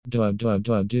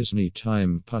Disney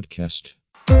Time Podcast.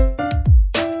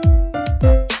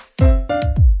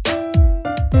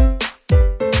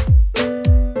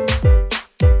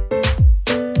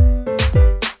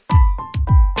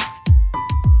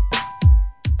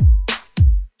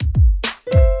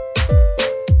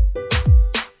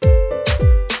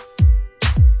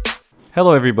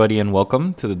 Hello, everybody, and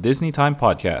welcome to the Disney Time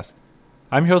Podcast.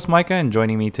 I'm your host, Micah, and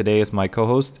joining me today is my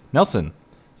co-host, Nelson.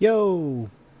 Yo!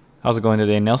 How's it going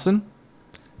today, Nelson?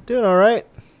 Doing all right.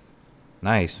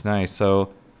 Nice. So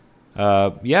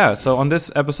on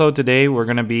this episode today, we're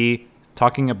going to be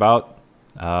talking about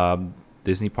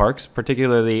Disney parks,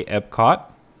 particularly Epcot,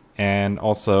 and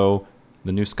also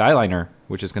the new Skyliner,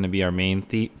 which is going to be our main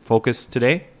focus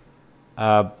today.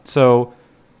 So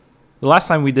the last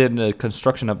time we did a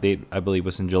construction update, I believe,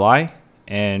 was in July,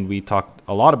 and we talked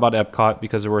a lot about Epcot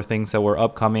because there were things that were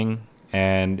upcoming,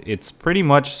 and it's pretty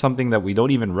much something that we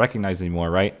don't even recognize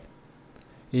anymore, right?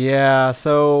 Yeah,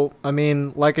 so, I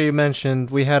mean, like you mentioned,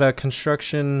 we had a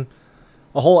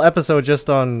whole episode just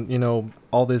on,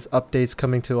 all these updates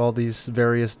coming to all these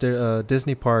various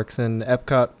Disney parks, and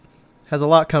Epcot has a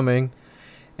lot coming.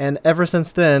 And ever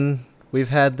since then, we've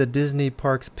had the Disney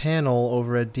Parks panel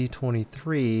over at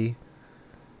D23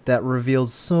 that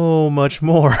reveals so much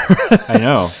more. I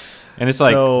know. And it's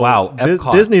like, wow,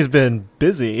 Epcot. Disney's been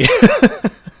busy.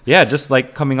 Yeah, just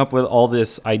like coming up with all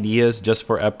these ideas just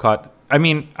for Epcot. I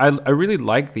mean, I really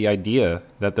like the idea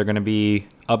that they're going to be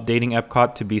updating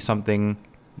Epcot to be something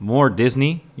more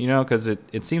Disney, because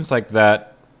it seems like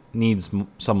that needs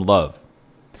some love.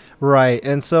 Right.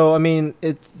 And so, I mean,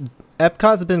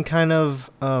 Epcot's been kind of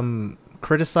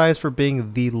criticized for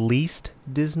being the least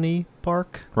Disney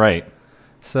park. Right.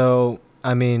 So,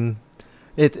 I mean,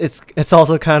 it's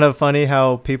also kind of funny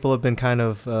how people have been kind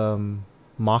of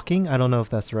mocking. I don't know if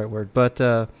that's the right word, but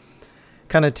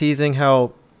kind of teasing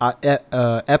how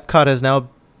Epcot is now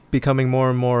becoming more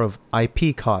and more of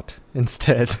IPCOT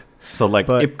instead. So like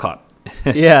Ipcot.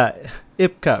 Yeah,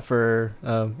 Ipcot for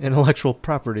intellectual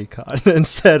property cot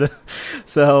instead.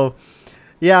 So,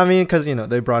 yeah, I mean, because,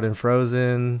 they brought in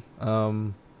Frozen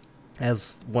that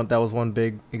was one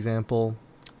big example.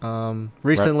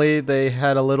 Recently, They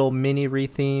had a little mini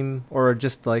retheme, or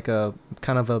just like a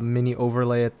kind of a mini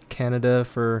overlay at Canada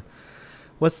for,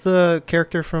 what's the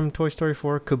character from Toy Story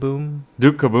 4? Kaboom?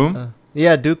 Duke Kaboom?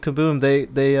 Yeah, Duke Kaboom. They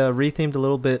rethemed a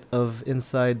little bit of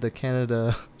inside the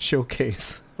Canada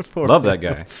showcase. Love that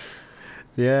guy.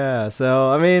 Yeah, so,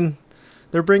 I mean,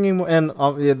 they're bringing, and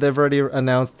they've already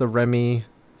announced the Remy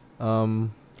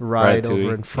ride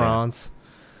over in France. Yeah.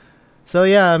 So,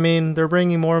 yeah, I mean, they're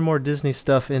bringing more and more Disney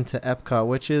stuff into Epcot,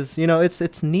 which is,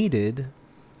 it's needed.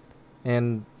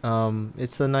 And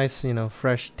it's a nice,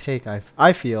 fresh take,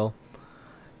 I feel.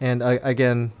 And,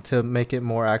 again, to make it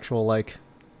more actual, like,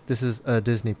 this is a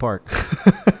Disney park.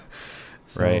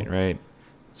 So, Right.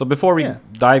 So before we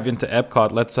dive into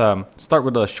Epcot, let's start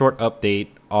with a short update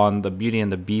on the Beauty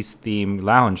and the Beast theme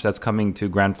lounge that's coming to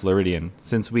Grand Floridian.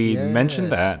 Since we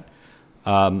mentioned that,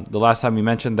 the last time we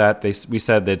mentioned that, we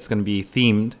said that it's going to be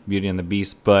themed Beauty and the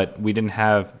Beast, but we didn't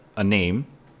have a name,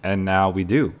 and now we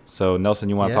do. So Nelson,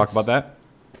 you want to talk about that?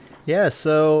 Yeah,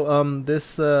 so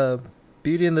this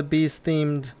Beauty and the Beast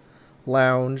themed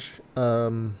lounge,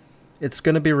 it's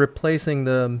going to be replacing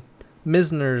the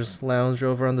Misner's Lounge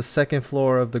over on the second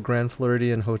floor of the Grand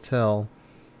Floridian Hotel.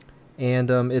 And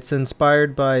it's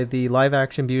inspired by the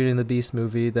live-action Beauty and the Beast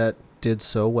movie that did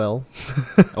so well.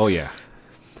 Oh, yeah.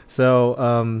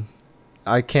 So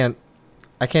I can't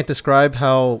describe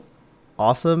how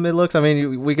awesome it looks. I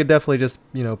mean, we could definitely just,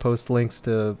 post links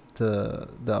to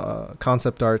the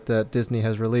concept art that Disney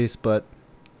has released. But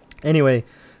anyway,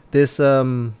 this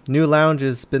new lounge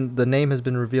the name has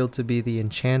been revealed to be the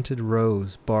Enchanted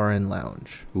Rose Bar and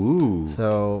Lounge. Ooh.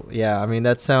 So, yeah, I mean,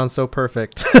 that sounds so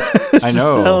perfect. I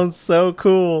know. Sounds so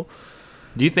cool.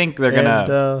 Do you think they're going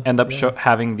to end up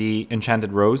having the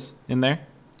Enchanted Rose in there?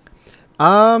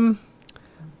 I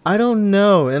don't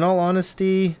know. In all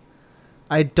honesty,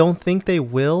 I don't think they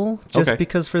will, just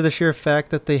because for the sheer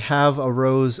fact that they have a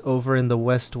rose over in the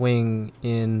West Wing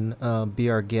in Be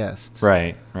Our Guest.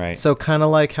 Right. So kind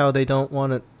of like how they don't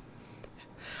want to...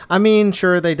 I mean,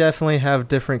 sure, they definitely have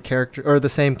different characters, or the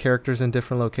same characters in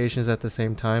different locations at the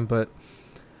same time, but...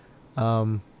 they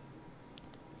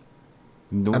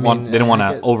don't want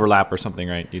to overlap or something,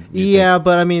 right? You think?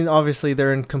 But I mean, obviously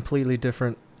they're in completely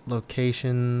different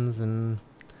locations, and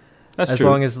that's as true.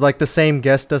 long as like the same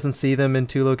guest doesn't see them in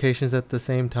two locations at the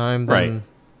same time, then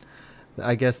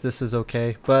I guess this is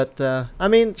okay. But I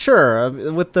mean, sure,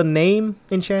 with the name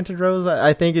Enchanted Rose,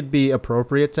 I think it'd be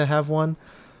appropriate to have one.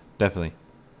 Definitely.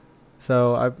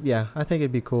 So I think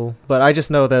it'd be cool. But I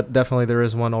just know that definitely there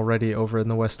is one already over in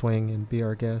the West Wing and Be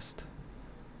Our Guest.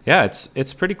 Yeah,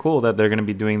 it's pretty cool that they're going to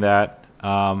be doing that.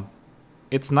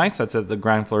 It's nice that's at the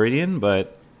Grand Floridian,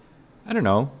 but I don't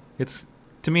know. It's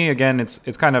to me again, it's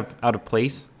kind of out of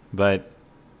place, but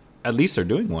at least they're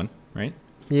doing one, right?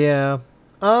 Yeah.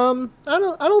 I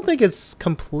don't think it's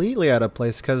completely out of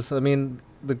place because I mean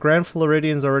the Grand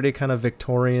Floridian's already kind of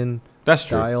Victorian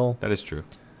style. True. That is true.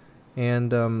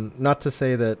 And not to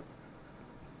say that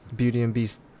Beauty and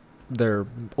Beast, their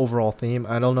overall theme,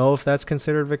 I don't know if that's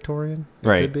considered Victorian. It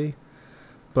right. Could be.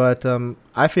 But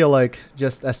I feel like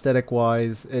just aesthetic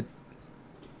wise, it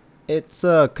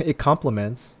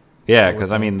complements. Yeah,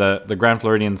 because I mean the Grand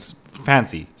Floridian's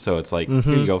fancy, so it's like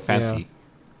here you go, fancy.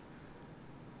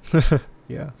 Yeah.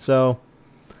 Yeah. So,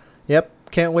 yep,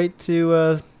 can't wait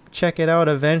to check it out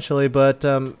eventually. But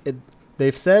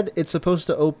they've said it's supposed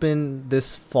to open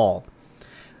this fall.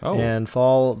 Oh. And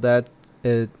fall that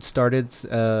it started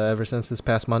ever since this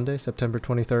past Monday, September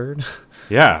 23rd.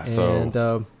 Yeah. So.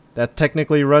 And that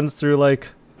technically runs through like,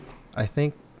 I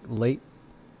think late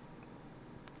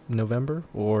November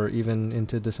or even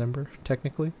into December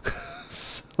technically.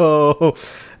 So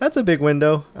that's a big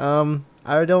window.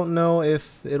 I don't know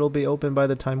if it'll be open by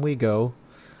the time we go.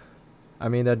 I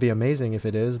mean, that'd be amazing if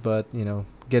it is, but you know,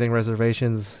 getting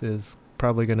reservations is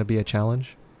probably going to be a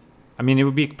challenge. I mean, it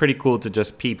would be pretty cool to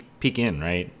just peek in,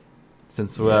 right?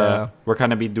 Since we're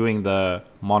kind of be doing the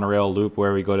monorail loop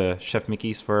where we go to Chef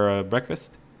Mickey's for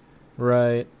breakfast.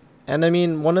 Right. And I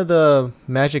mean, one of the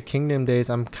Magic Kingdom days,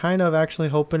 I'm kind of actually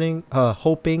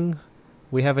hoping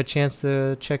we have a chance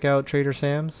to check out Trader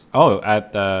Sam's. Oh,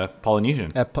 at the Polynesian.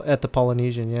 At the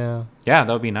Polynesian, yeah. Yeah,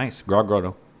 that would be nice. Grog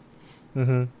Grotto.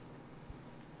 Mm-hmm.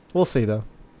 We'll see, though.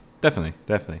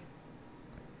 Definitely.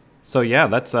 So yeah,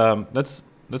 let's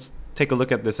take a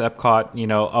look at this Epcot,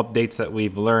 updates that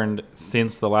we've learned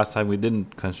since the last time we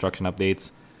did construction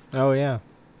updates. Oh yeah.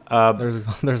 There's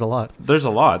a lot. There's a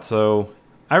lot. So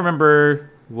I remember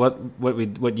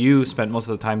what you spent most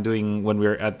of the time doing when we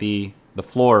were at the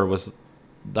floor was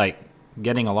like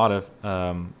getting a lot of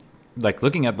like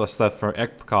looking at the stuff for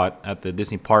Epcot at the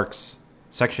Disney Parks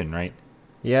section, right?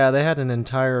 Yeah, they had an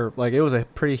entire, like, it was a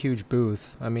pretty huge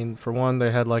booth. I mean, for one,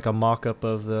 they had like a mock-up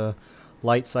of the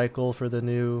light cycle for the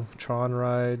new Tron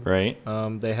ride. Right.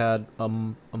 They had a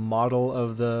model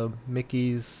of the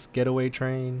Mickey's Getaway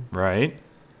Train. Right.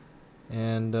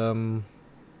 And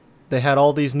they had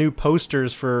all these new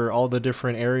posters for all the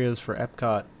different areas for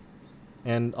Epcot.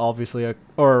 And obviously, a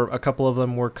couple of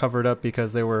them were covered up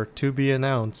because they were to be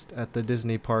announced at the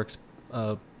Disney Parks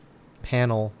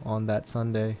panel on that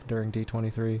Sunday during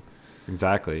D23.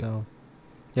 Exactly. So,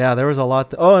 yeah, there was a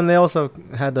lot. And they also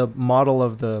had a model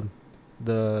of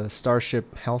the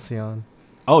Starship Halcyon.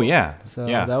 Oh, yeah. So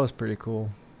yeah. That was pretty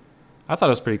cool. I thought it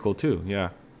was pretty cool, too. Yeah.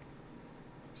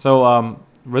 So,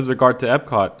 with regard to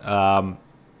Epcot,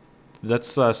 let's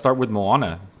start with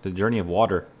Moana, the Journey of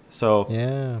Water. So,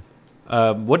 yeah.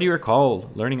 What do you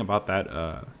recall learning about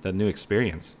that new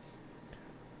experience?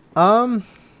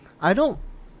 I don't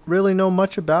really know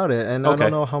much about it, and okay. I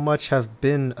don't know how much have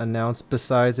been announced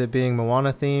besides it being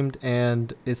Moana themed,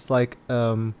 and it's like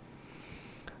an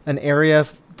area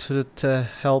to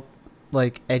help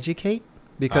like educate,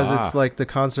 because it's like the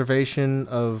conservation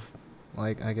of,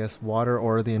 like, I guess water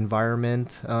or the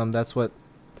environment. That's what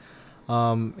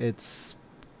its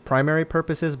primary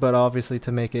purpose is, but obviously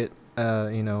to make it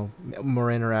more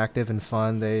interactive and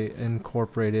fun, they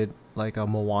incorporated like a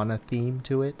Moana theme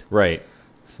to it. Right.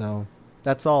 So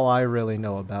that's all I really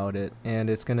know about it. And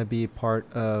it's going to be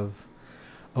part of,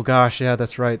 oh gosh, yeah,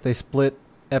 that's right. They split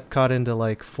Epcot into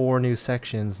like 4 new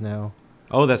sections now.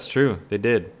 Oh, that's true. They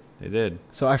did.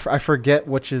 So I forget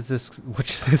which is this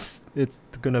it's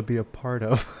going to be a part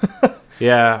of.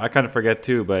 Yeah, I kind of forget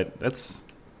too, but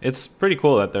it's pretty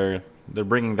cool that they're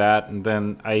bringing that. And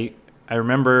then I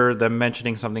remember them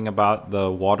mentioning something about the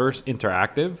water's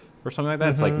interactive or something like that.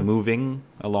 Mm-hmm. It's like moving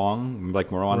along,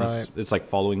 like Moana's. Right. It's like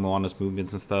following Moana's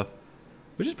movements and stuff,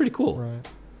 which is pretty cool. Right.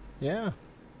 Yeah.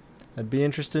 It'd be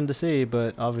interesting to see,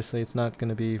 but obviously it's not going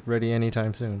to be ready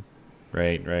anytime soon.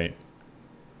 Right.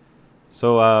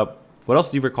 So, what else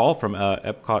do you recall from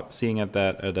Epcot seeing at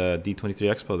D23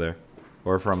 Expo there,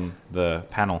 or from the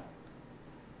panel?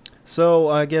 So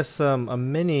I guess a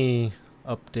mini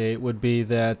update would be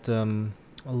that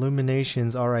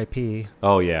Illuminations RIP.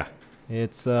 Oh yeah.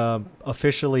 It's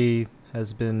officially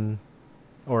has been,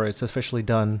 or it's officially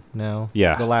done now.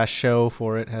 Yeah. The last show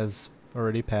for it has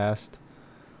already passed.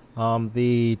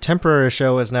 The temporary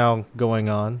show is now going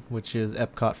on, which is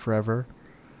Epcot Forever.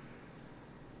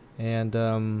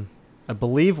 And I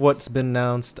believe what's been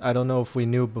announced, I don't know if we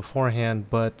knew beforehand,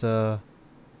 but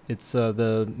it's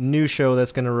the new show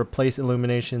that's going to replace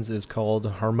Illuminations is called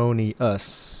Harmony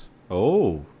Us.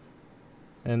 Oh.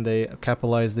 And they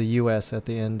capitalize the US at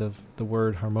the end of the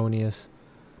word harmonious.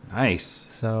 Nice.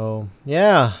 So,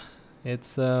 yeah,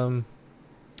 it's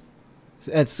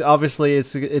obviously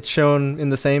it's shown in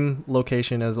the same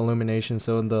location as Illumination,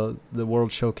 so in the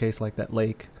World Showcase, like that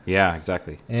lake. Yeah,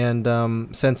 exactly. And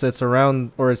since it's centered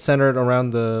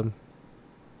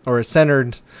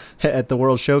at the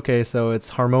World Showcase, so it's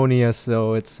harmonious.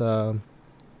 So it's a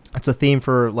theme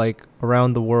for like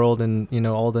around the world, and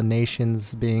all the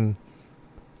nations being,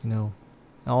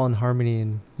 all in harmony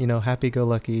and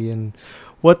happy-go-lucky and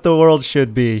what the world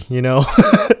should be,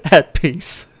 at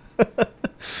peace.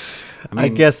 I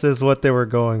guess is what they were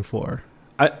going for.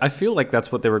 I feel like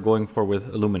that's what they were going for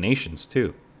with Illuminations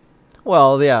too.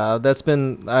 Well, yeah,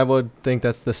 I would think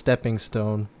that's the stepping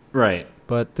stone. Right.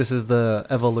 But this is the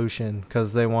evolution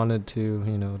because they wanted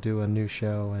to, do a new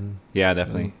show. And yeah,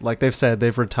 definitely. And like they've said,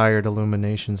 they've retired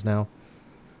Illuminations now.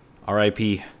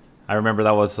 R.I.P. I remember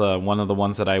that was one of the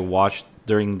ones that I watched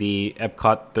during the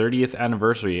Epcot 30th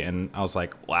anniversary, and I was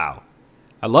like, wow,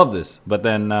 I love this. But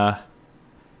then I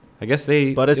guess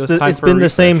But it's been the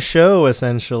same show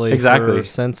essentially. Exactly.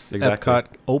 Since Epcot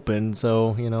opened.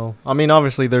 So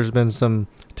obviously there's been some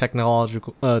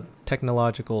technological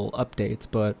updates,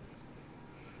 but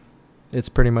it's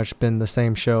pretty much been the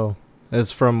same show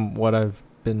as from what I've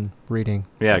been reading.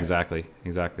 Yeah, exactly.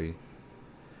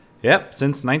 Yep,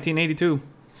 since 1982.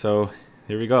 So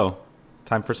here we go.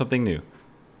 Time for something new.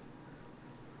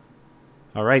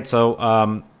 All right.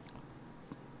 So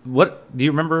what do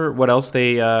you remember? What else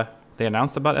they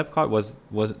announced about Epcot was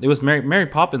Mary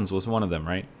Poppins was one of them,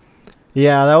 right?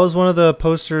 Yeah, that was one of the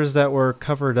posters that were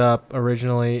covered up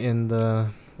originally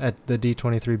at the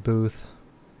D23 booth.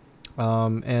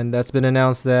 And that's been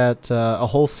announced that a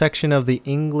whole section of the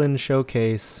England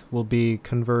showcase will be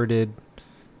converted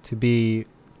to be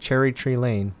Cherry Tree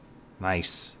Lane.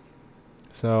 Nice.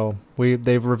 So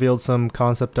they've revealed some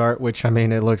concept art, which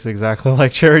it looks exactly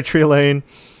like Cherry Tree Lane.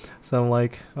 So I'm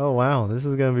like, oh wow, this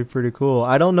is gonna be pretty cool.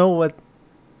 I don't know what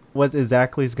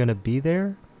exactly is gonna be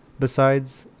there,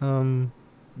 besides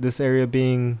this area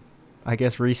being, I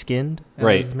guess, reskinned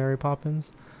as Mary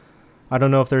Poppins. I don't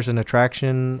know if there's an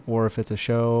attraction or if it's a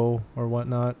show or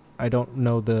whatnot. I don't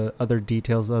know the other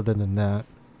details other than that.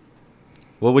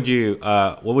 What would you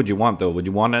want though? Would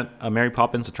you want a Mary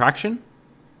Poppins attraction?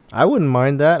 I wouldn't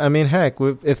mind that. Heck,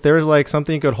 if there's like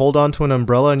something you could hold onto an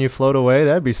umbrella and you float away,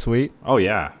 that'd be sweet. Oh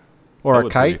yeah. Or a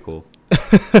kite. Be cool.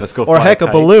 Let's go. Or heck, a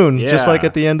balloon, just like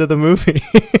at the end of the movie.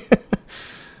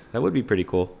 That would be pretty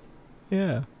cool.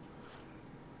 Yeah.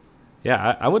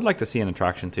 Yeah, I would like to see an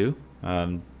attraction too,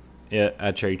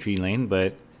 at Cherry Tree Lane,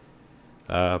 but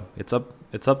it's up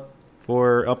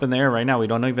in the air right now. We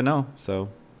don't even know. So.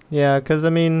 Yeah, because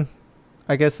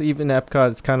I guess even Epcot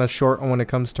is kind of short when it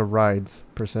comes to rides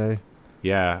per se.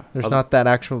 Yeah.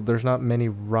 There's not many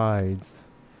rides.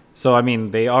 So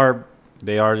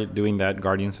they are doing that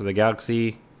Guardians of the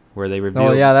Galaxy where they reveal.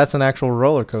 Oh yeah, that's an actual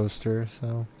roller coaster.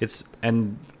 So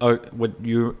what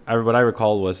I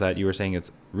recall was that you were saying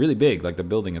it's really big, like the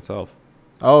building itself.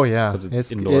 Oh yeah,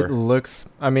 it's indoor. It looks.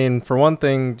 For one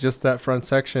thing, just that front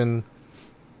section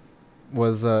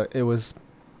was it was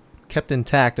kept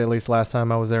intact, at least last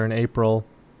time I was there in April,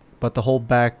 but the whole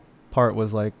back part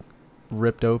was like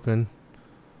ripped open.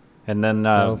 And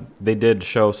then they did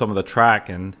show some of the track,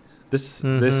 and this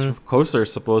coaster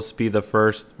is supposed to be the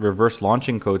first reverse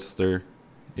launching coaster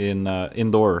in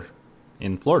indoor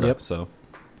in Florida. Yep. So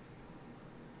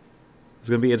it's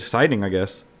gonna be exciting, I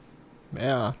guess.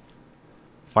 Yeah.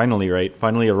 Finally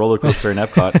a roller coaster in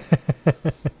Epcot.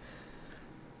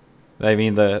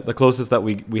 The closest that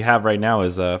we have right now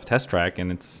is a Test Track,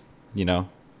 and it's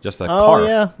just a car. Oh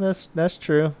yeah, that's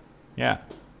true. Yeah.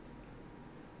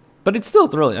 But it's still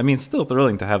thrilling. It's still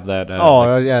thrilling to have that.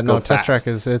 Test Track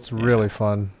it's really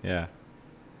fun. Yeah.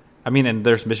 And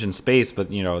there's Mission Space, but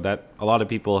that a lot of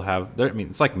people have.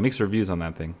 It's like mixed reviews on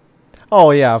that thing.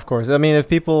 Oh yeah, of course. If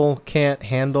people can't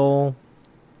handle,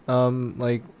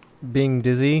 like being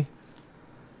dizzy,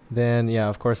 then yeah,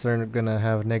 of course they're gonna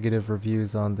have negative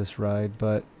reviews on this ride.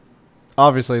 But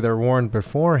obviously they're warned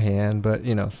beforehand. But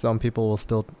some people will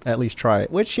still at least try it,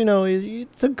 which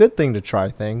it's a good thing to try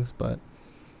things, but.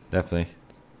 Definitely.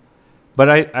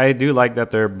 But I do like that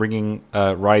they're bringing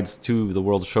rides to the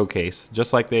World Showcase,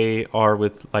 just like they are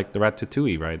with like the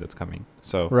Ratatouille ride that's coming.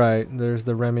 So right, there's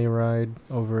the Remy ride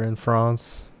over in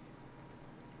France.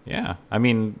 Yeah,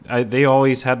 they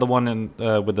always had the one in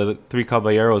with the Three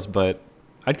Caballeros, but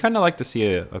I'd kind of like to see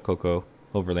a Coco.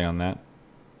 overlay on that.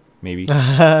 Maybe.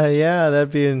 Yeah,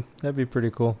 that'd be pretty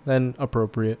cool and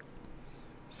appropriate.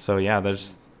 So yeah,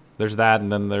 there's that,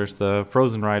 and then there's the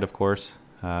Frozen ride, of course,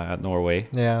 at Norway.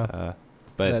 Yeah.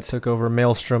 But that took over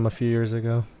Maelstrom a few years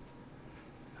ago.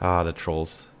 The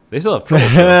trolls. They still have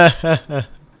trolls. Though.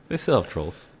 They still have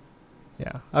trolls.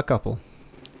 Yeah, a couple.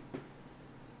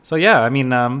 So yeah, I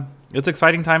mean, it's an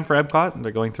exciting time for Epcot.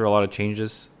 They're going through a lot of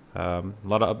changes, a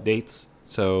lot of updates.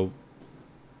 So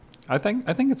I think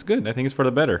it's good. I think it's for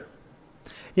the better.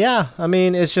 Yeah, I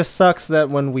mean, it just sucks that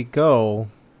when we go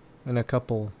in a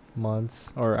couple months,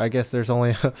 or I guess there's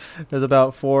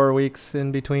about 4 weeks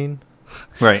in between.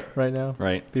 Right. Right now.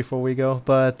 Right. Before we go.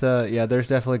 But yeah, there's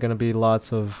definitely going to be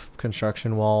lots of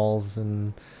construction walls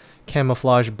and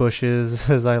camouflage bushes,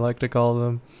 as I like to call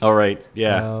them. Oh, right.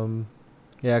 Yeah.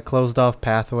 Yeah, closed off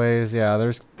pathways. Yeah,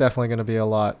 there's definitely going to be a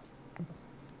lot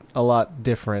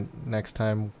different next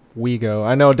time we go.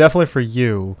 I know, definitely for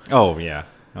you. Oh, yeah.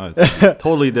 Oh, it's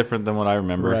totally different than what I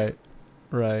remember.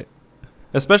 Right.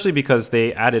 Especially because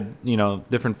they added,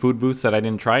 different food booths that I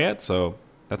didn't try yet, so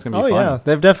that's going to be fun. Oh, yeah.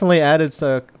 They've definitely added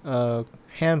a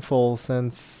handful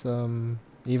since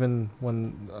even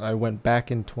when I went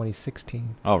back in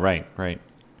 2016. Oh, right.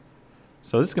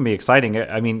 So this is going to be exciting.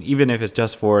 I mean, even if it's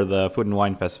just for the Food and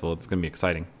Wine Festival, it's going to be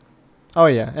exciting. Oh,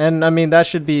 yeah. And, I mean, that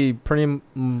should be pretty,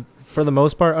 for the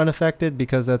most part, unaffected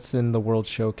because that's in the World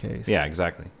Showcase. Yeah,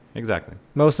 exactly.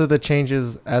 Most of the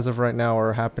changes as of right now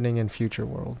are happening in Future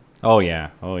World. Oh, yeah.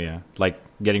 Like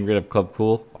getting rid of Club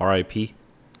Cool, RIP.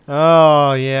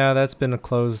 Oh, yeah. That's been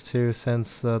closed, too,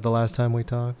 since the last time we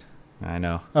talked. I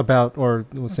know.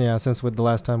 Since with the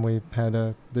last time we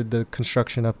had the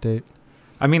construction update.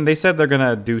 I mean, they said they're going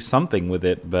to do something with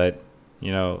it, but,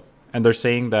 and they're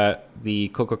saying that the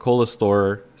Coca-Cola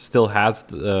store still has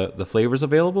the flavors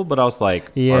available, but I was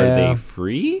like, yeah. Are they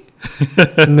free?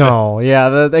 No,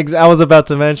 yeah, I was about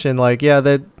to mention,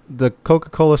 that the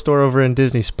Coca-Cola store over in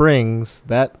Disney Springs,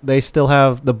 that they still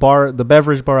have the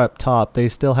beverage bar up top. They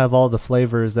still have all the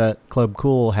flavors that Club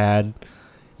Cool had,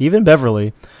 even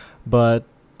Beverly, but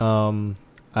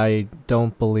I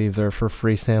don't believe they're for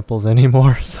free samples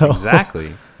anymore. So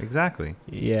exactly.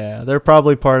 Yeah, they're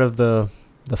probably part of the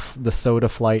soda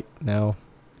flight now.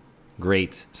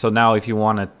 Great. So now if you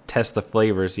want to test the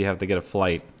flavors, you have to get a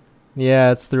flight.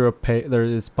 Yeah, it's through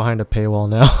it's behind a paywall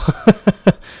now.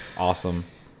 Awesome.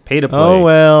 Pay to play. Oh,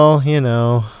 well,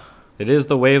 It is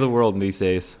the way of the world these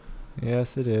days.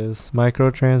 Yes, it is.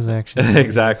 Microtransactions.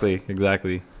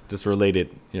 Exactly. Just relate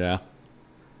it. Yeah.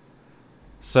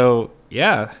 So,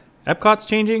 yeah, Epcot's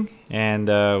changing, and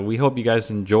we hope you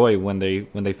guys enjoy when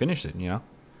they finish it,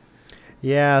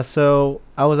 Yeah, so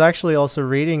I was actually also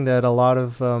reading that a lot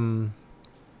of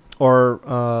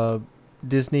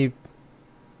Disney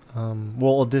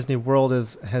Disney World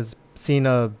has seen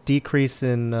a decrease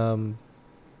in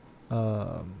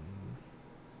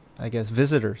I guess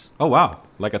visitors. Oh wow,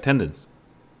 like attendance.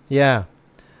 Yeah.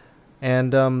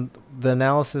 And the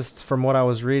analysis from what I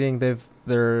was reading,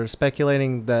 they're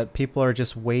speculating that people are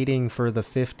just waiting for the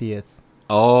 50th.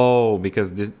 Oh,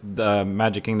 because the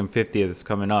Magic Kingdom 50th is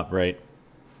coming up, right?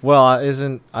 Well, is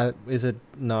it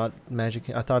not Magic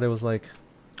Kingdom? I thought it was like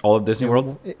all of Disney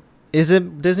World. Is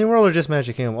it Disney World or just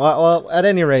Magic Kingdom? Well, at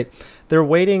any rate, they're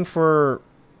waiting for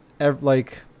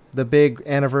the big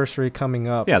anniversary coming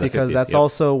up. Yeah, because 50th, that's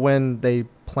also when they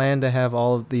plan to have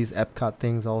all of these Epcot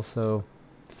things also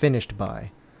finished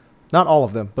by. Not all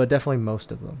of them, but definitely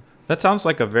most of them. That sounds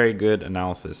like a very good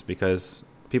analysis because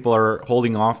people are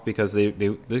holding off because they're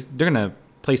going to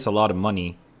place a lot of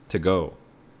money to go.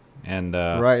 And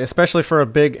right, especially for a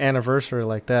big anniversary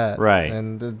like that. Right.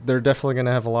 And they're definitely going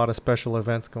to have a lot of special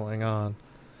events going on.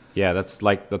 Yeah, that's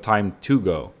like the time to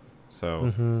go.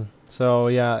 So So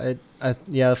yeah,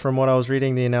 from what I was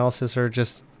reading, the analysis are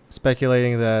just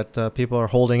speculating that people are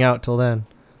holding out till then.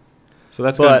 So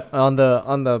that's good. But on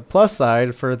the plus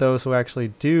side, for those who actually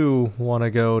do want to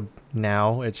go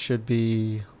now, it should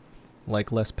be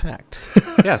less packed.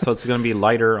 Yeah, so it's going to be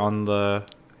lighter on the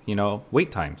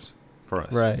wait times for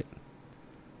us. Right.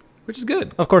 Which is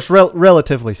good. Of course,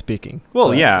 relatively speaking.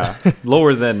 Well, yeah,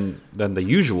 lower than the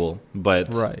usual,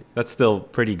 but right. That's still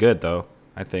pretty good though,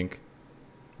 I think.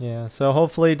 Yeah, so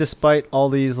hopefully despite all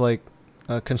these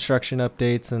construction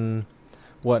updates and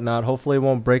whatnot, hopefully it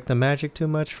won't break the magic too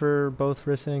much for both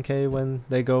Rissa and Kay when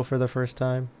they go for the first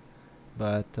time.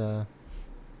 But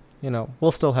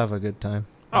we'll still have a good time.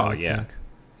 Oh yeah.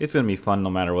 It's going to be fun no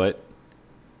matter what.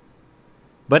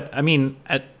 But I mean,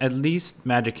 at least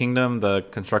Magic Kingdom, the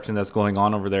construction that's going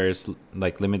on over there is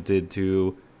limited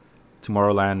to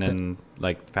Tomorrowland and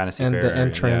Fantasy Fair and the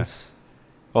entrance. Yeah.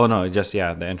 Oh no, just the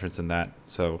entrance and that.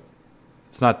 So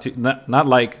It's not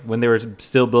like when they were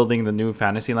still building the new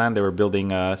Fantasyland. They were building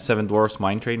Seven Dwarfs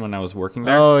Mine Train when I was working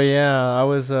there. Oh yeah, I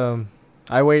was I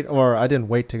didn't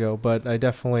wait to go, but I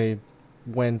definitely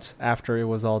went after it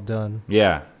was all done.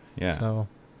 Yeah. So,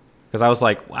 because I was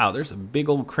like, wow, there's a big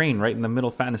old crane right in the middle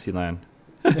of Fantasyland.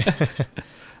 I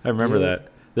remember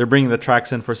that. They're bringing the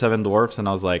tracks in for Seven Dwarfs, and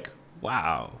I was like,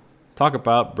 wow, talk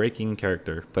about breaking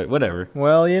character. But whatever.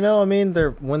 Well, I mean,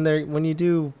 when you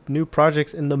do new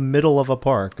projects in the middle of a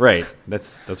park, right?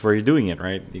 That's where you're doing it,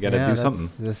 right? You got to do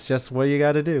something. That's just what you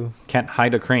got to do. Can't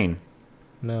hide a crane.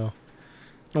 No.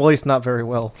 Well, at least not very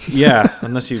well. Yeah,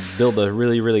 unless you build a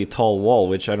really, really tall wall,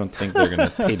 which I don't think they're going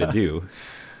to pay to do.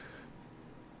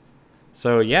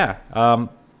 So yeah,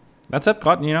 that's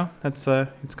Epcot. That's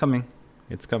it's coming.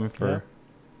 It's coming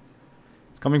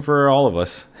for all of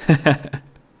us.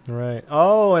 Right.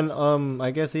 Oh, and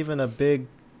I guess even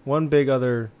one big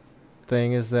other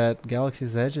thing is that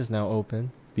Galaxy's Edge is now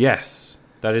open. Yes,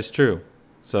 that is true.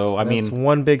 So That's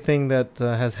one big thing that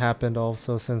has happened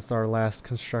also since our last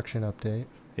construction update.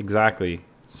 Exactly.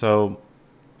 So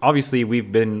obviously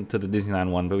we've been to the Disneyland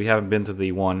one, but we haven't been to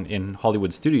the one in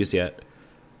Hollywood Studios yet.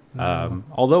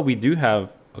 Although we do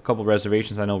have a couple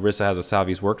reservations. I know Rissa has a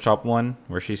Salvi's Workshop one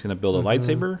where she's going to build a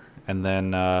lightsaber. And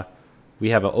then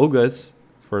we have a Oga's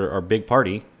for our big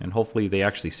party. And hopefully they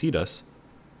actually seat us.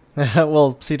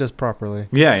 Well, seat us properly.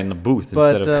 Yeah, in the booth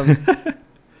instead of...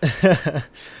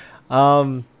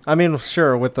 I mean,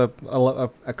 sure, with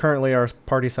currently our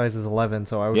party size is 11,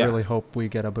 so I would really hope we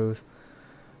get a booth.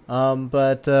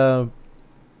 But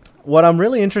what I'm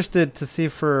really interested to see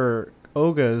for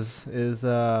Oga's is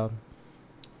they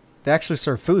actually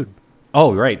serve food.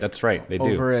 Oh, right, that's right, they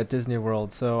do over at Disney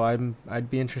World. So I'd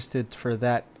be interested for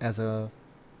that as a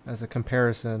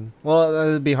comparison. Well,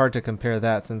 it'd be hard to compare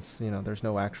that since there's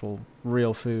no actual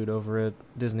real food over at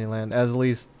Disneyland, at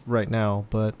least right now.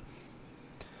 But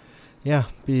yeah,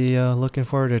 be looking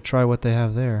forward to try what they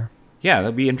have there. Yeah,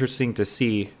 that'd be interesting to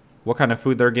see what kind of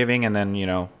food they're giving, and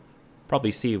then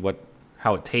probably see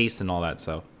how it tastes and all that.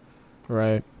 So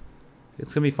right.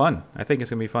 It's going to be fun. I think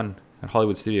it's going to be fun at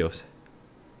Hollywood Studios.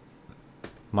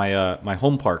 My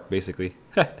home park, basically.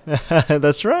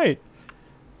 That's right.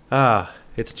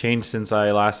 It's changed since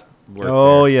I last worked there.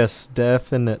 Oh, yes,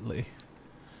 definitely.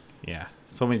 Yeah,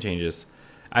 so many changes.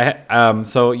 So the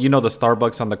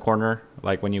Starbucks on the corner,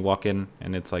 like when you walk in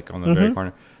and it's like on the very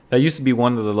corner. That used to be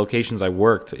one of the locations I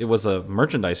worked. It was a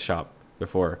merchandise shop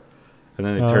before. And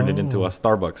then they turned it into a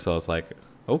Starbucks. So I was like,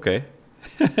 okay.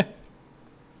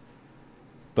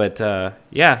 But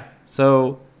yeah,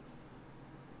 so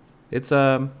it's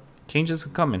changes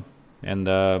coming, and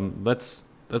let's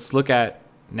look at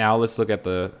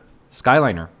the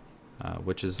Skyliner,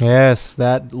 which is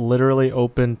that literally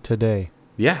opened today.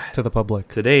 Yeah, to the public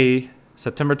today,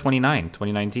 September 29,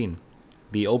 2019,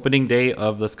 the opening day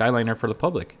of the Skyliner for the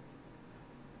public.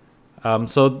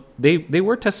 So they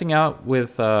were testing out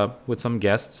with some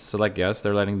select guests.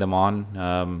 They're letting them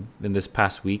on in this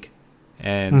past week.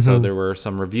 And so there were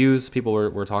some reviews. People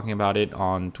were talking about it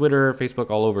on Twitter, Facebook,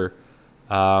 all over.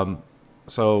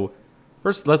 So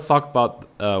first, let's talk about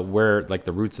where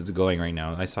the routes it's going right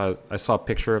now. I saw a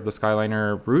picture of the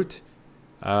Skyliner route.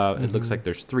 It looks like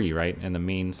there's 3, right, in the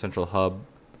main central hub.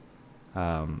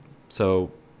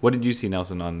 So what did you see,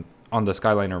 Nelson, on the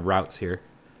Skyliner routes here?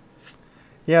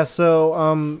 Yeah,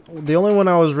 so the only one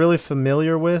I was really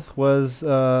familiar with was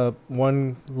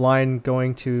one line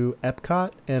going to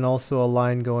Epcot and also a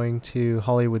line going to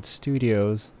Hollywood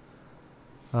Studios.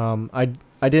 I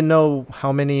didn't know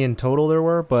how many in total there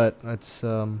were, but it's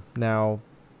now,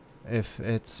 if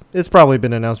it's probably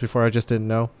been announced before, I just didn't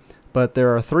know. But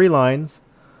there are 3 lines,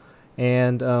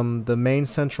 and the main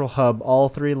central hub, all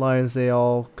 3 lines, they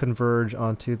all converge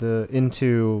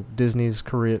into Disney's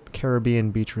Caribbean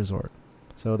Beach Resort.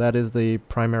 So that is the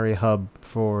primary hub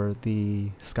for the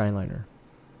Skyliner.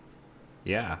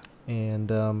 Yeah.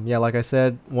 And like I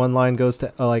said, one line goes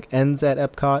to ends at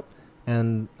Epcot,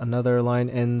 and another line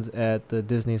ends at the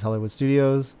Disney's Hollywood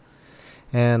Studios.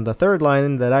 And the third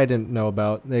line that I didn't know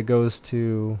about, it goes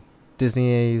to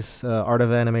Disney's Art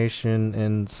of Animation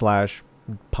and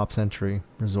 / Pop Century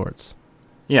resorts.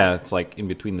 Yeah, it's in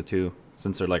between the two,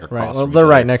 since they're across. Right. Well, from they're each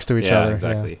right other. next to each other.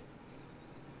 Exactly. Yeah.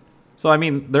 So, I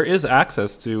mean, there is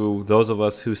access to those of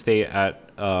us who stay at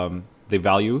the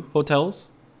value hotels,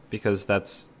 because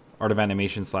that's Art of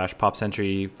Animation / Pop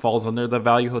Century falls under the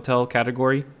value hotel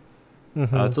category.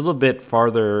 It's a little bit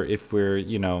farther if we're,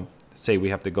 say we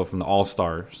have to go from the All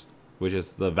Stars, which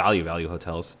is the value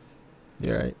hotels.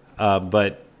 You're right.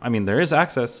 But, I mean, there is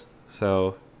access.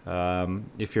 So,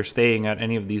 if you're staying at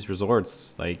any of these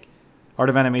resorts, Art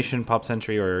of Animation, Pop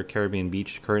Century, or Caribbean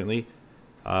Beach currently,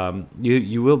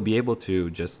 you will be able to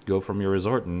just go from your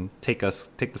resort and take the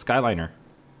Skyliner.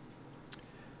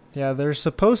 Yeah, there's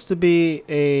supposed to be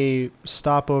a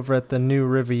stopover at the new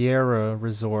Riviera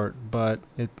Resort, but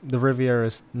the Riviera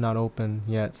is not open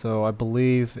yet, so I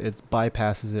believe it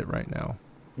bypasses it right now.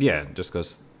 Yeah, it just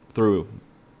goes through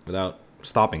without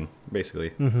stopping,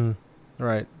 basically. Mm-hmm.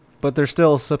 Right. But there's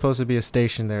still supposed to be a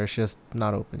station there. It's just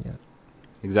not open yet.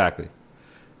 Exactly.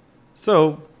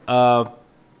 So,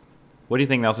 what do you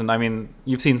think, Nelson? I mean,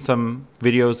 you've seen some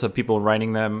videos of people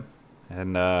riding them,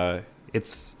 and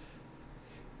it's...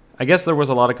 I guess there was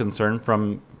a lot of concern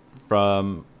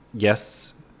from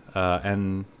guests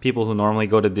and people who normally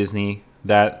go to Disney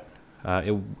that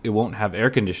it won't have air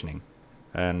conditioning,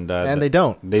 and they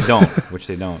don't. They don't, which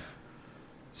they don't.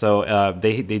 So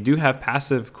they do have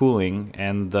passive cooling,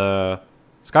 and the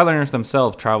Skyliners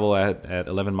themselves travel at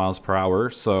 11 miles per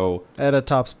hour. So at a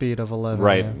top speed of 11.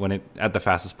 Right, yeah. when at the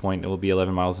fastest point, it will be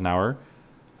 11 miles an hour.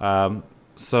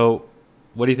 So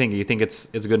what do you think? Do you think it's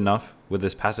good enough with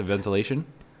this passive ventilation?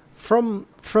 From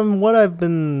what I've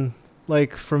been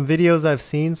from videos I've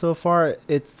seen so far,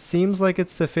 it seems like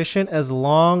it's sufficient as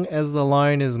long as the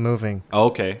line is moving. Oh,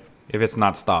 okay, if it's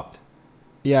not stopped.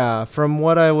 Yeah, from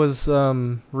what I was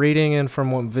reading and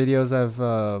from what videos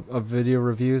of video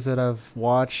reviews that I've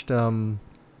watched,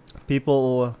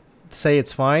 people say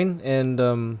it's fine,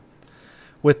 and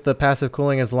with the passive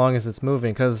cooling as long as it's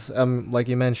moving, because like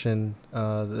you mentioned,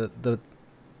 the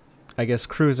I guess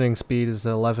cruising speed is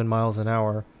 11 miles an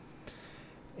hour.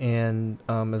 And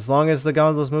as long as the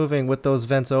gondola's moving with those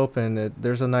vents open,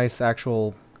 there's a nice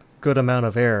actual good amount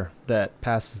of air that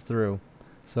passes through.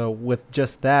 So with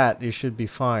just that, it should be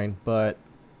fine. But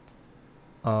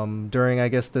during, I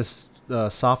guess, this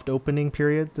soft opening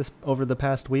period over the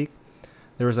past week,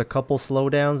 there was a couple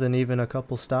slowdowns and even a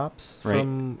couple stops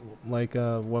from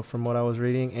from what I was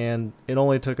reading. And it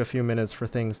only took a few minutes for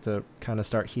things to kind of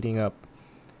start heating up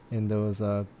in those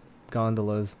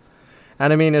gondolas.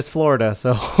 And I mean, it's Florida,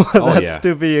 so that's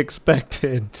to be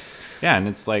expected. Yeah, and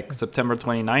it's like September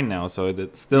 29 now, so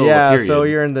it's still a period. So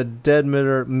you're in the dead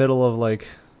middle of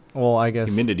I guess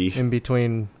humidity in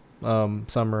between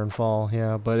summer and fall.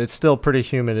 Yeah, but it's still pretty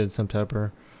humid in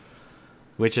September,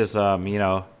 which is a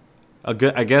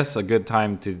good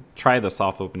time to try the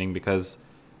soft opening, because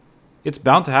it's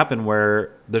bound to happen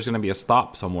where there's going to be a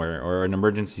stop somewhere, or an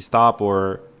emergency stop,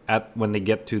 or when they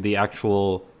get to the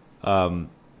actual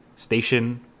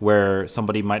station where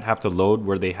somebody might have to load,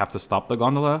 where they have to stop the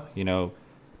gondola,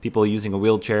 people using a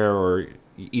wheelchair or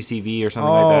ECV or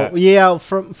something like that. Yeah,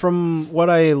 from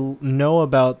what I know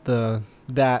about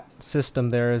that system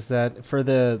there is that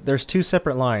there's two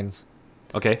separate lines.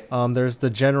 Okay. There's the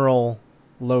general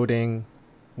loading,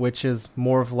 which is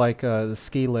more of like the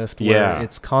ski lift where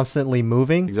it's constantly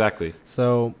moving. Exactly.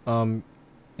 So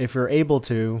if you're able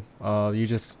to, you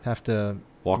just have to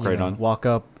walk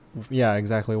up. Yeah,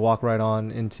 exactly. Walk right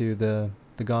on into the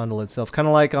gondola itself. Kind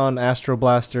of like on Astro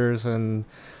Blasters and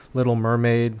Little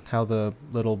Mermaid, how the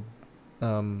little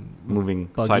moving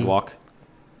buggy, sidewalk.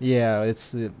 Yeah,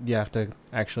 you have to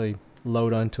actually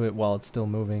load onto it while it's still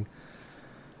moving.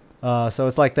 So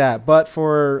it's like that. But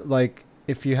for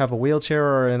if you have a wheelchair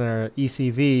or in an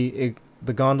ECV,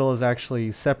 the gondolas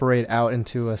actually separate out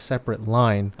into a separate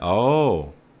line.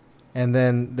 Oh. And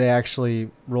then they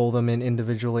actually roll them in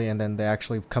individually, and then they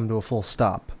actually come to a full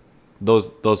stop.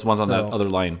 Those ones on that other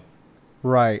line.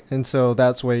 Right. And so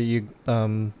that's where you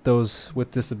those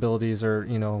with disabilities or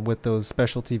with those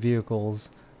specialty vehicles,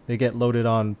 they get loaded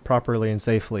on properly and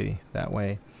safely that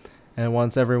way. And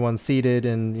once everyone's seated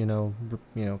and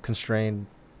constrained,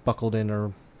 buckled in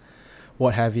or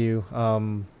what have you,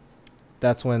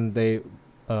 that's when they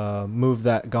move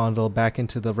that gondola back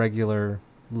into the regular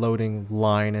loading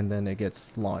line, and then it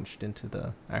gets launched into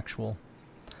the actual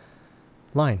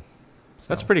line. So.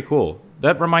 That's pretty cool.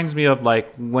 That reminds me of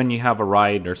when you have a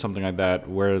ride or something like that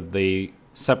where they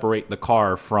separate the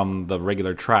car from the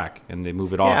regular track and they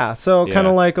move it off. Yeah, so kind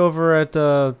of like over at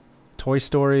Toy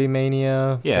Story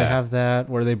Mania, they have that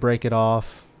where they break it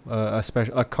off,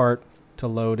 a cart to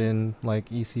load in like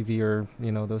ECV or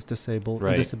those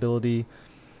disability.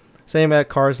 Same at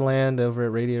Cars Land over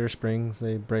at Radiator Springs,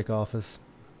 they break off as.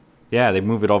 Yeah, they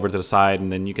move it over to the side,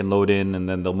 and then you can load in, and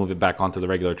then they'll move it back onto the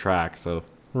regular track. So.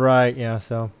 Right. Yeah.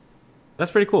 So.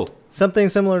 That's pretty cool. Something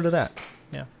similar to that.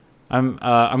 Yeah.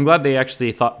 I'm glad they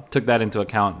actually took that into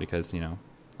account, because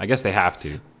I guess they have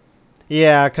to.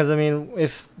 Yeah, because I mean,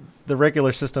 if the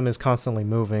regular system is constantly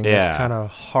moving, it's kind of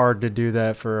hard to do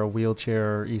that for a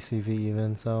wheelchair or ECV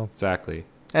even. So. Exactly.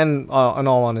 And in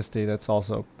all honesty, that's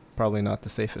also probably not the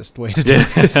safest way to do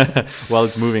it. While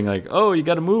it's moving, like, oh, you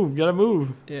gotta move.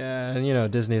 Yeah,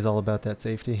 and Disney's all about that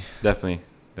safety.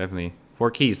 Definitely.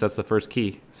 4 keys. That's the first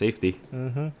key. Safety.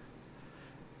 Mm-hmm.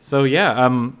 So yeah,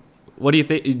 what do you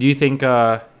think? Do you think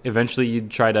eventually you'd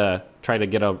try to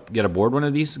get aboard one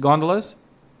of these gondolas?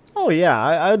 Oh yeah,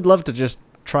 I'd love to just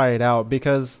try it out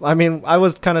because I mean I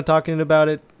was kind of talking about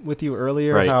it with you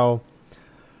earlier, right. How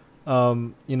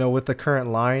with the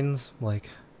current lines, like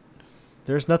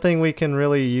there's nothing we can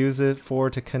really use it for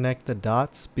to connect the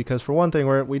dots because for one thing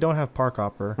we don't have park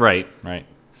hopper. Right.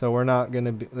 So we're not going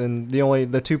to be, and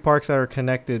the 2 parks that are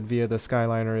connected via the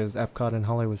Skyliner is Epcot and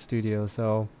Hollywood Studios.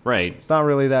 So right. It's not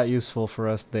really that useful for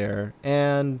us there.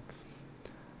 And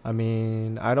I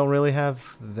mean, I don't really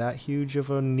have that huge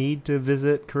of a need to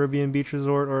visit Caribbean Beach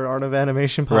Resort or Art of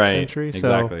Animation Pop Century.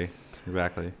 Exactly.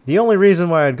 The only reason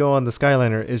why I'd go on the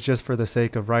Skyliner is just for the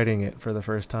sake of riding it for the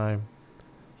first time.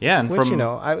 Yeah, and which,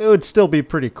 it would still be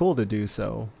pretty cool to do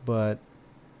so, but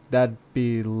that'd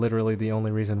be literally the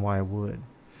only reason why I would.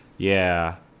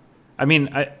 Yeah. I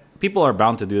mean, people are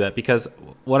bound to do that because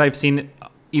what I've seen,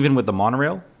 even with the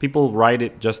monorail, people ride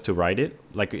it just to ride it,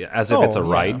 like as if it's a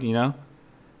ride,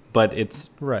 But it's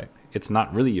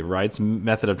not really a ride. It's a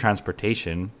method of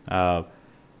transportation.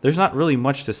 There's not really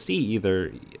much to see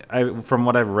either. From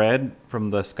what I've read from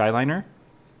the Skyliner,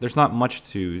 there's not much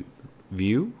to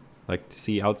view, like to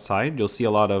see outside. You'll see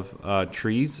a lot of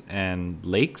trees and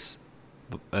lakes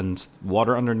and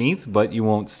water underneath, but you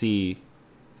won't see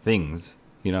things,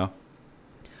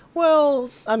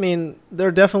 Well, I mean, there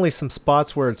are definitely some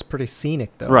spots where it's pretty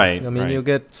scenic, though. Right. I mean, you'll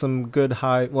get some good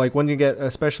high, like when you get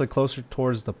especially closer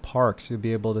towards the parks, you'll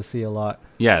be able to see a lot.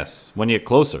 Yes, when you get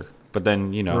closer, but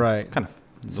then it's kind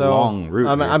of a long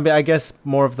route. I guess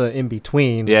more of the in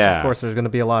between. Yeah. Of course, there's going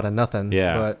to be a lot of nothing.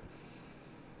 Yeah.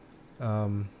 But,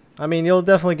 I mean, you'll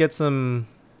definitely get some.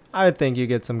 I think you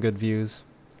get some good views.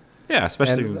 Yeah,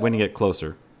 especially when you get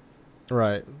closer.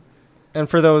 Right. And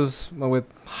for those with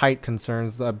height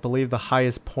concerns, I believe the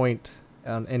highest point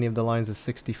on any of the lines is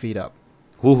 60 feet up.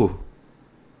 Ooh.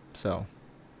 So,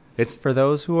 it's for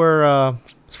those who are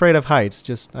afraid of heights,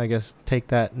 just, I guess, take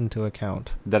that into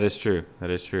account. That is true.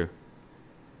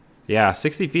 Yeah,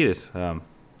 60 feet is kind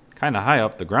of high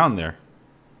up the ground there.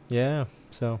 Yeah,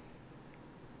 so.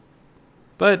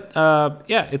 But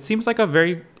it seems like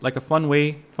a fun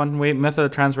way method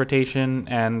of transportation,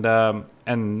 and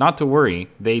not to worry,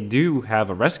 they do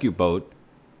have a rescue boat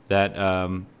that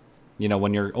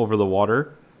when you're over the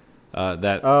water,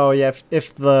 that. Oh yeah,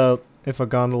 if a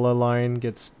gondola line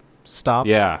gets stopped.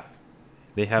 Yeah,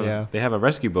 they have a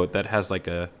rescue boat that has like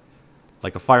a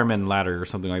fireman ladder or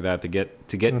something like that to get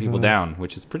people down,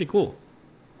 which is pretty cool.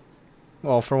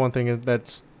 Well, for one thing,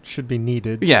 that should be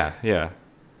needed. Yeah.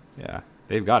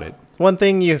 They've got it. One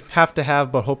thing you have to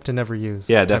have but hope to never use.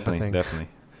 Yeah, definitely.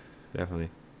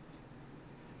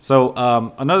 So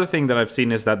another thing that I've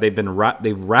seen is that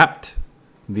they've wrapped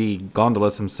the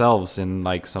gondolas themselves in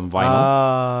like some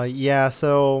vinyl. Yeah.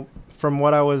 So from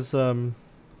what I was,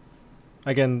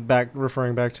 again,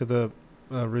 referring back to the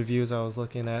reviews I was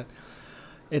looking at,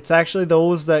 it's actually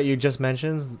those that you just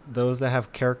mentioned, those that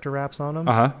have character wraps on them,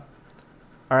 are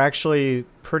actually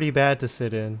pretty bad to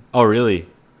sit in. Oh, really?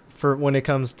 For when it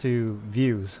comes to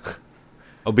views.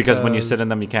 Oh, because when you sit in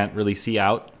them, you can't really see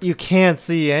out? You can't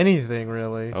see anything,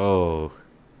 really. Oh.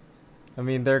 I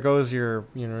mean, there goes your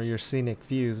scenic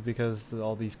views because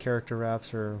all these character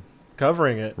wraps are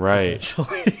covering it. Right.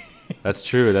 Essentially. That's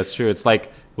true. It's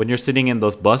like when you're sitting in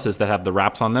those buses that have the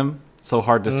wraps on them, it's so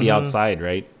hard to see outside,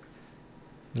 right?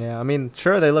 Yeah, I mean,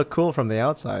 sure, they look cool from the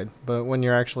outside, but when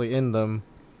you're actually in them...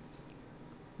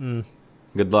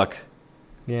 Good luck.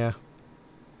 Yeah.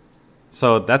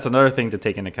 So that's another thing to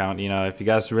take into account. If you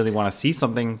guys really want to see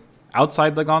something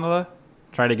outside the gondola,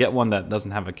 try to get one that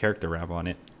doesn't have a character wrap on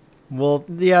it. Well,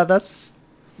 yeah, that's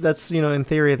in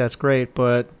theory that's great,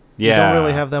 but you don't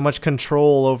really have that much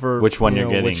control over which one you're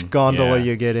getting, which gondola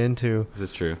you get into. This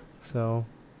is true. So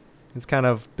it's kind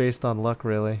of based on luck,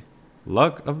 really.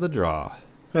 Luck of the draw.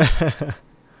 But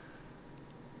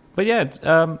yeah, it's,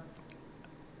 I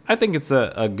think it's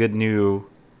a good new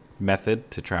method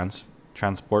to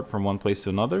transport from one place to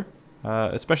another,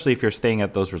 especially if you're staying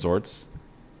at those resorts.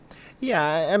 Yeah,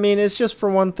 I mean, it's just, for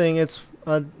one thing, it's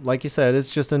like you said,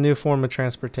 it's just a new form of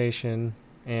transportation,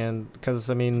 and because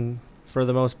I mean, for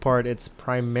the most part, it's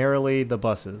primarily the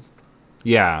buses.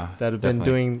 Yeah, that have been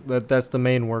doing that. That's the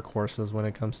main workhorses when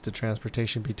it comes to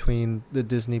transportation between the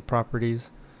Disney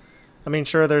properties. I mean,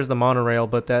 sure, there's the monorail,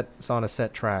 but that's on a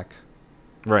set track.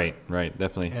 Right,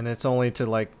 definitely. And it's only to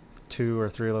like 2 or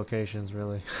 3 locations,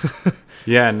 really.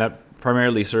 Yeah, and that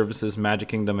primarily services Magic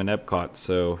Kingdom and Epcot.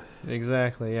 So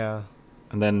exactly, yeah.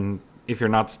 And then if you're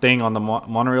not staying on the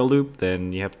monorail loop,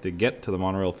 then you have to get to the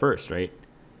monorail first, right?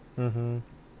 Mm-hmm.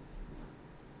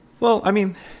 Well, I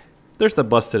mean, there's the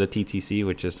bus to the TTC,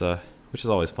 which is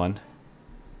always fun.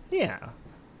 Yeah.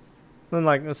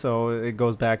 And so it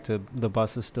goes back to the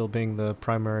buses still being the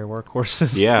primary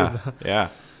workhorses. Yeah, yeah.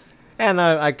 And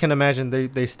I can imagine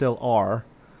they still are,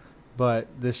 but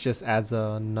this just adds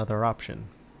another option.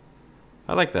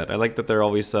 I like that. I like that they're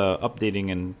always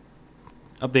updating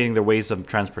their ways of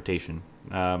transportation.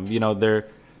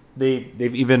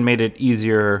 They've even made it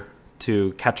easier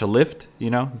to catch a Lyft,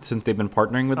 since they've been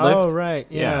partnering with Lyft. Oh, right.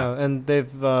 Yeah. And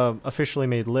they've officially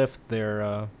made Lyft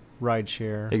their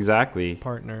rideshare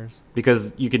partners.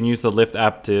 Because you can use the Lyft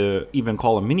app to even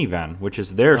call a minivan, which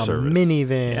is their service.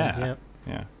 Minivan. Yeah.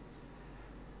 Yep.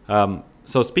 Yeah.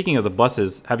 So speaking of the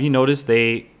buses, have you noticed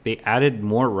they added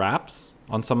more wraps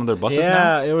on some of their buses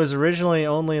now? Yeah, it was originally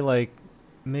only like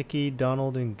Mickey,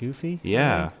 Donald, and Goofy.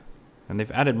 Yeah. And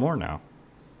they've added more now.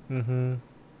 Mm-hmm.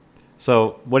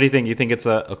 So what do you think? You think it's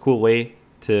a cool way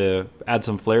to add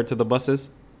some flair to the buses?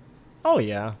 Oh,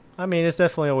 yeah. I mean, it's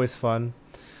definitely always fun.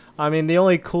 I mean, the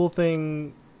only cool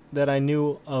thing that I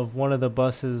knew of one of the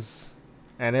buses,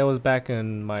 and it was back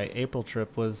in my April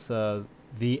trip, was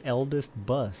the Eldest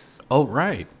Bus. Oh,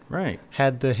 right.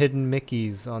 Had the hidden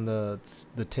Mickeys on the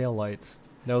taillights.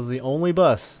 That was the only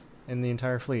bus in the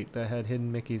entire fleet that had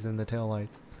hidden Mickeys in the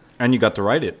taillights. And you got to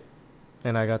ride it.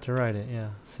 And I got to ride it, yeah.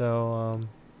 So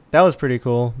that was pretty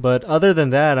cool. But other than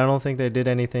that, I don't think they did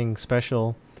anything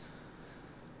special.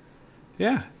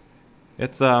 Yeah.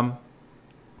 It's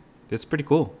pretty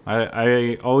cool.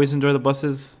 I always enjoy the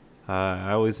buses.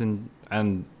 And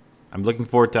I'm looking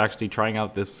forward to actually trying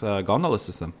out this gondola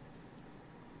system.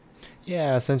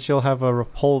 Yeah, since you'll have a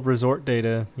whole resort day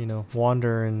to,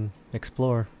 wander and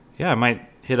explore. Yeah, I might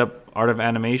hit up Art of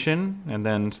Animation and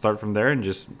then start from there and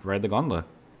just ride the gondola.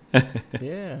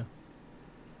 Yeah.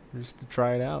 Just to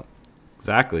try it out.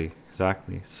 Exactly.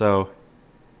 So,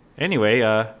 anyway,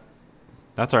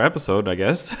 that's our episode, I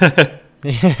guess.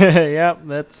 Yeah,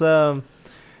 that's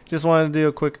just wanted to do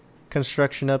a quick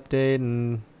construction update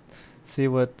and see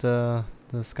what the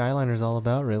Skyliner's all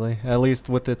about, really. At least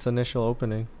with its initial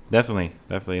opening. Definitely.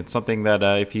 It's something that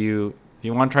if you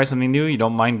want to try something new, you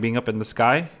don't mind being up in the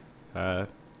sky,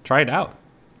 try it out.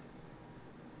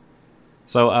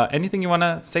 So, anything you want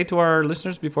to say to our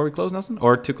listeners before we close, Nelson?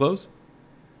 Or to close?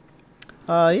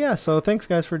 Yeah, so thanks,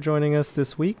 guys, for joining us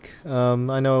this week.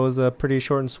 I know it was a pretty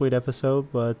short and sweet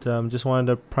episode, but just wanted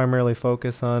to primarily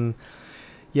focus on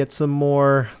yet some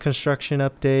more construction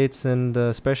updates and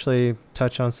especially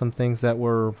touch on some things that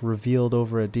were revealed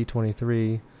over at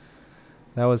D23.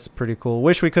 That was pretty cool.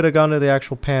 Wish we could have gone to the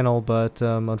actual panel, but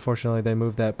unfortunately they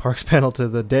moved that parks panel to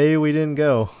the day we didn't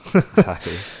go.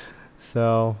 Exactly.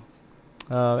 So,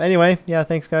 anyway, yeah,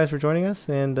 thanks, guys, for joining us,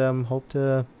 and hope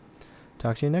to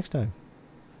talk to you next time.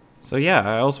 So, yeah,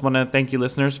 I also want to thank you,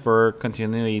 listeners, for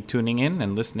continually tuning in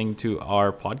and listening to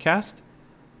our podcast.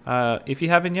 If you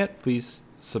haven't yet, please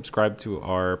subscribe to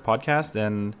our podcast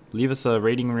and leave us a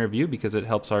rating and review because it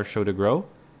helps our show to grow.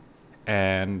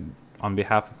 And on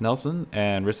behalf of Nelson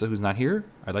and Rissa, who's not here,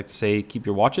 I'd like to say keep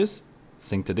your watches,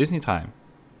 sync to Disney time.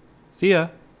 See ya.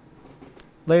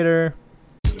 Later.